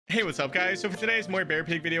Hey, what's up guys? So for today's more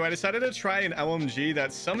Bearpig video, I decided to try an LMG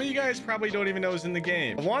that some of you guys probably don't even know is in the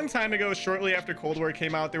game. A long time ago, shortly after Cold War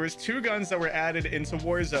came out, there was two guns that were added into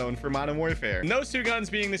Warzone for Modern Warfare. And those two guns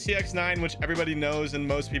being the CX-9, which everybody knows and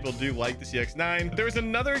most people do like the CX-9. But there was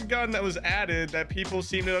another gun that was added that people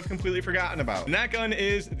seem to have completely forgotten about. And that gun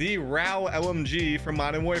is the RAAL LMG from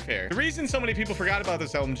Modern Warfare. The reason so many people forgot about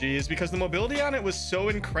this LMG is because the mobility on it was so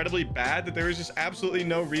incredibly bad that there was just absolutely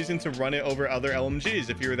no reason to run it over other LMGs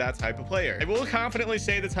if you were that type of player. I will confidently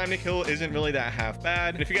say the time to kill isn't really that half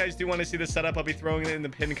bad. And if you guys do want to see the setup, I'll be throwing it in the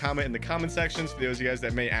pinned comment in the comment sections for those of you guys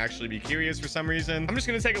that may actually be curious for some reason. I'm just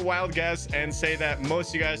going to take a wild guess and say that most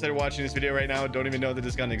of you guys that are watching this video right now don't even know that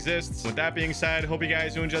this gun exists. With that being said, hope you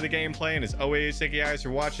guys do enjoy the gameplay, and as always, thank you guys for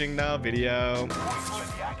watching the video.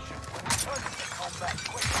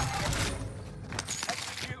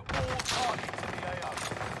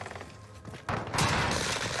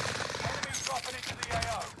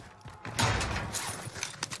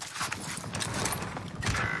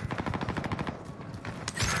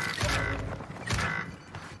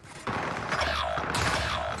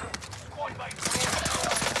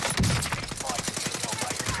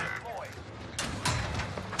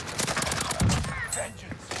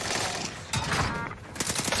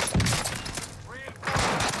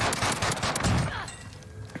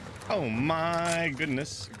 Oh my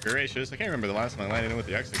goodness gracious. I can't remember the last time I landed in with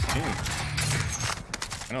the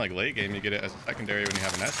X16. I know like late game you get it as a secondary when you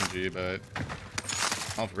have an SMG, but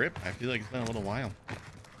off rip, I feel like it's been a little while.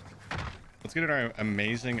 Let's get our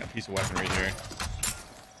amazing piece of weaponry here.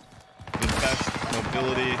 The best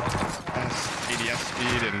mobility, best ADS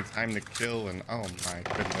speed, and time to kill, and oh my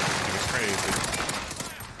goodness, this thing is crazy.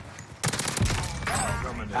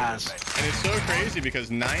 And it's so crazy because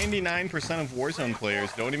 99% of Warzone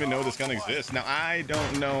players don't even know this gun exists. Now, I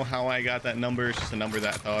don't know how I got that number. It's just a number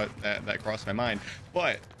that that crossed my mind.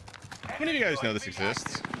 But how many of you guys know this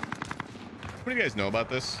exists? How many of you guys know about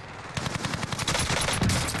this?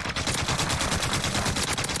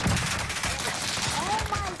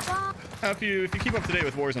 Now, if you keep up to date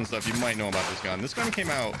with Warzone stuff, you might know about this gun. This gun came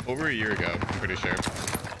out over a year ago, I'm pretty sure.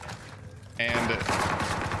 And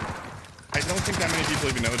I don't think that many people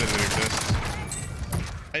even know that it exists.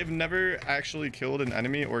 I've never actually killed an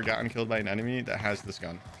enemy or gotten killed by an enemy that has this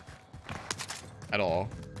gun at all.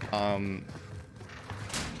 The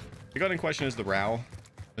gun in question is the RAAL.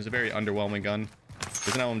 It's a very underwhelming gun.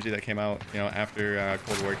 There's an LMG that came out, you know, after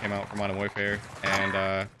Cold War came out for Modern Warfare,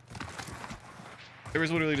 and there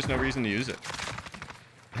was literally just no reason to use it.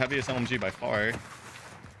 The heaviest LMG by far.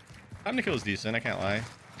 Time to kill is decent, I can't lie.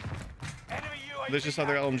 There's just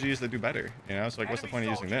other LMGs that do better, you know, so like what's the point of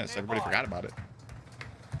using this? Everybody forgot about it,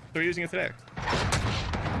 so we're using it today.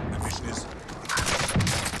 I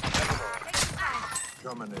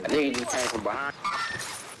think you came from behind.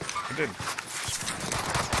 I did.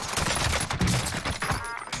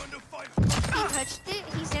 He touched it.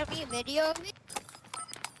 He sent me a video of it.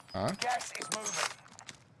 Huh? Gas is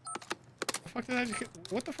moving.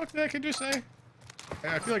 What the fuck did that kid just say?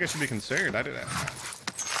 I feel like I should be concerned. I didn't.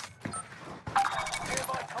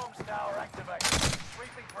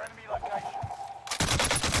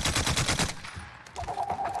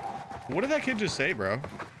 What did that kid just say, bro?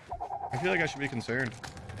 I feel like I should be concerned.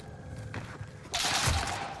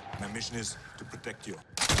 My mission is to protect you.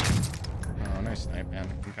 Oh, nice snipe, man.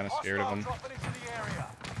 I'm kind of scared of him.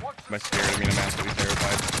 By scared, I mean I'm absolutely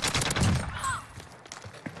terrified.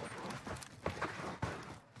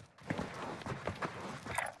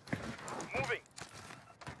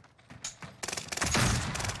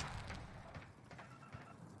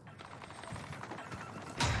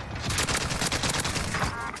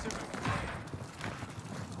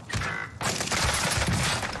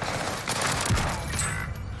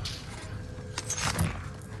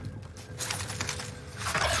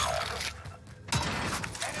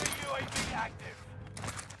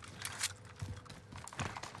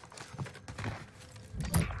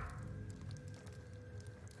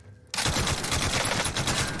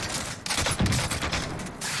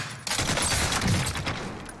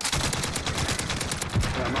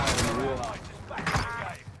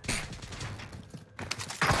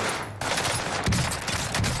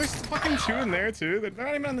 There's fucking two in there too. They're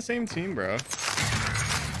not even on the same team, bro.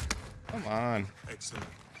 Come on. Excellent.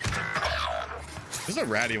 This is a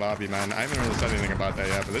ratty lobby, man. I haven't really said anything about that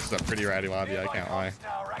yet, but this is a pretty ratty lobby, I can't lie.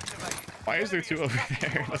 Why is there two over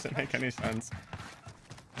there? It doesn't make any sense.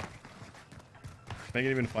 Make it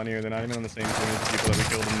even funnier, they're not even on the same team as the people that we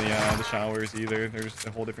killed in the showers either. They're just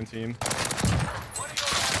a whole different team.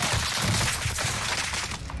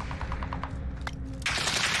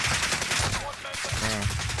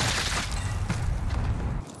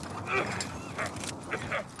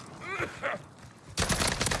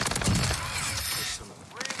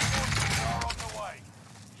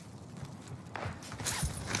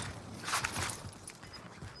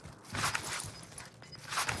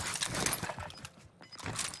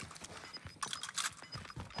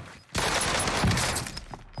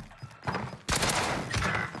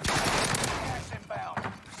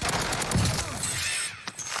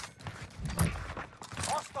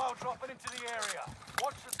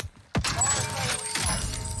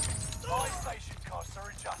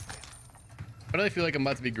 Why do I feel like I'm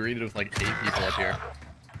about to be greeted with like 8 people up here?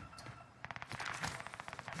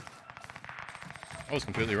 I was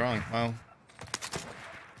completely wrong. Wow.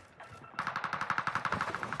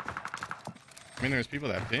 I mean, there's people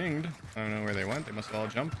that pinged. I don't know where they went. They must have all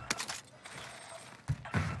jumped.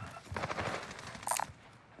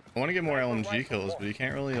 I want to get more LMG kills, but you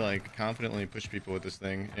can't really like confidently push people with this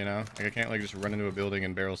thing, you know? Like I can't like just run into a building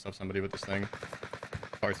and barrel stuff somebody with this thing.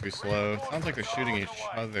 Far too slow. Sounds like they're shooting each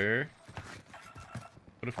other.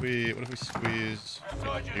 What if we squeeze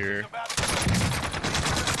here?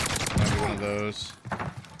 Might be one of those.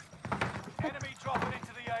 Enemy dropping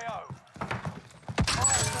into the AO.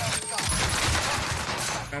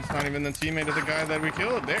 That's not even the teammate of the guy that we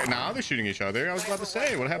killed. There, now they're shooting each other. I was about to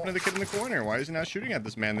say, what happened to the kid in the corner? Why is he not shooting at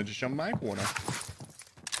this man that just jumped my corner?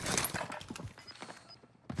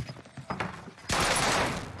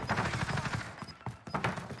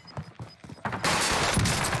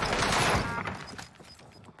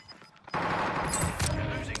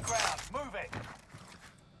 Losing ground. Move it.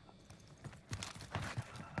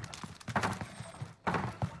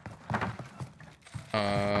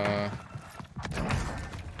 Oh,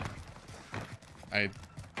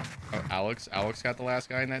 Alex got the last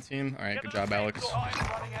guy in that team. All right, good job, Alex. Oh,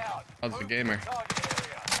 it's a gamer.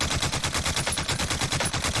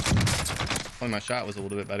 Only my shot was a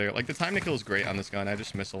little bit better. Like the time to kill is great on this gun. I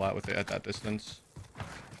just miss a lot with it at that distance.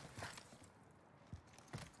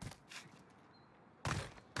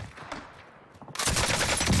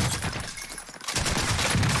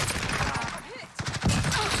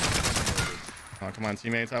 Oh, come on,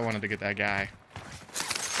 teammates. I wanted to get that guy.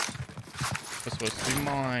 That's supposed to be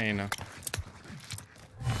mine.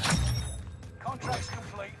 Contract's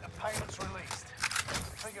complete. The payment's released.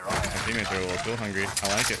 Figure My teammates are a little kill hungry.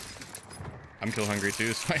 I like it. I'm kill hungry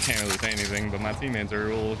too, so I can't really say anything, but my teammates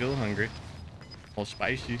are a little kill hungry. A little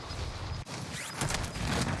spicy. Make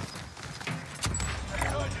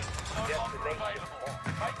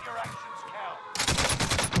your actions count.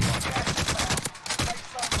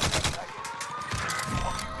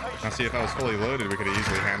 Now see, if I was fully loaded, we could have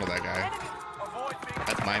easily handled that guy.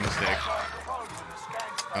 That's my mistake.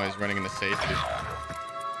 Now he's running into safety.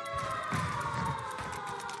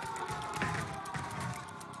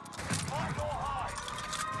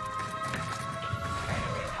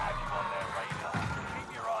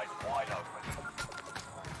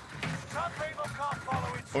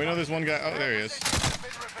 Oh, we know there's one guy. Oh, there he is.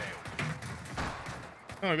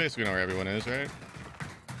 Oh, we basically know where everyone is, right?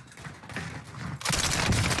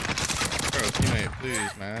 Bro, teammate,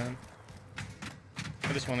 please, man.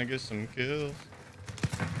 I just want to get some kills.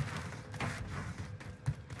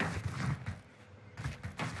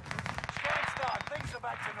 Scan start. Things are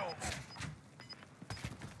back to normal.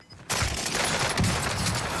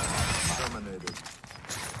 Terminated.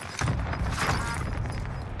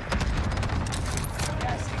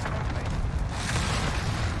 Gas is moving.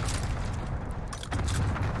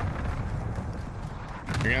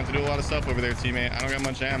 You're gonna have to do a lot of stuff over there, teammate. I don't got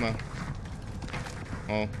much ammo.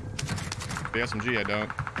 Well, the SMG I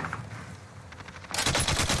don't.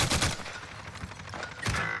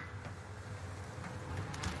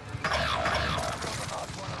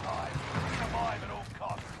 Survive at all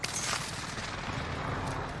costs.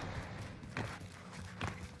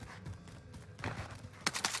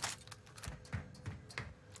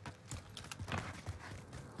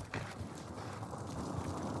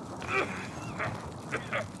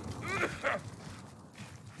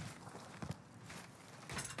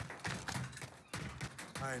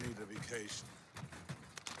 I need a vacation.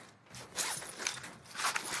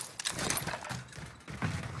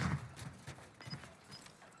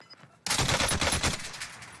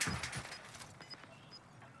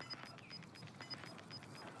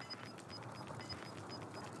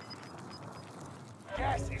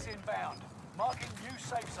 Gas is inbound. Marking new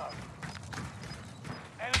safe zone.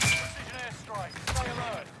 Enemy precision airstrike. Stay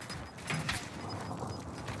alert.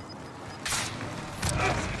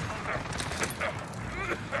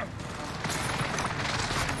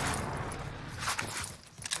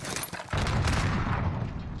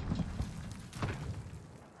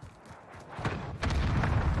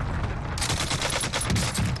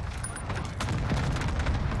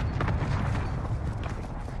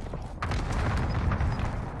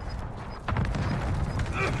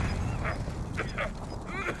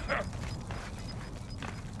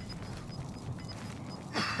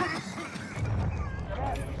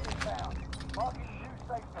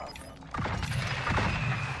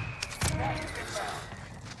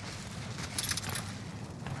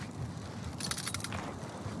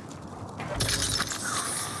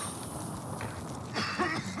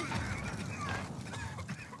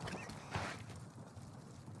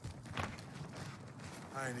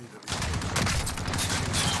 I need a replacement.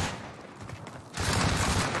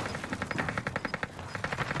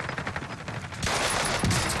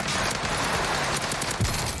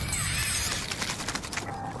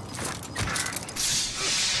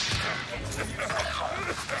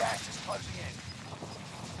 Gas is closing in.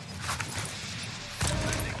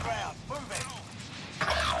 Losing ground. Move it.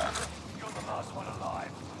 You're the last one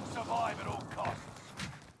alive. Survive at all costs.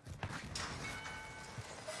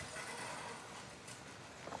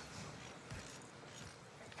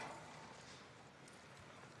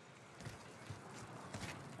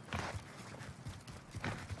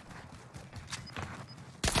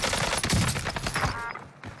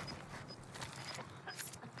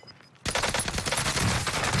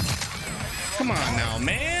 Come on now,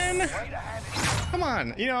 man. Come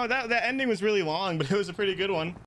on. You know, that ending was really long, but it was a pretty good one.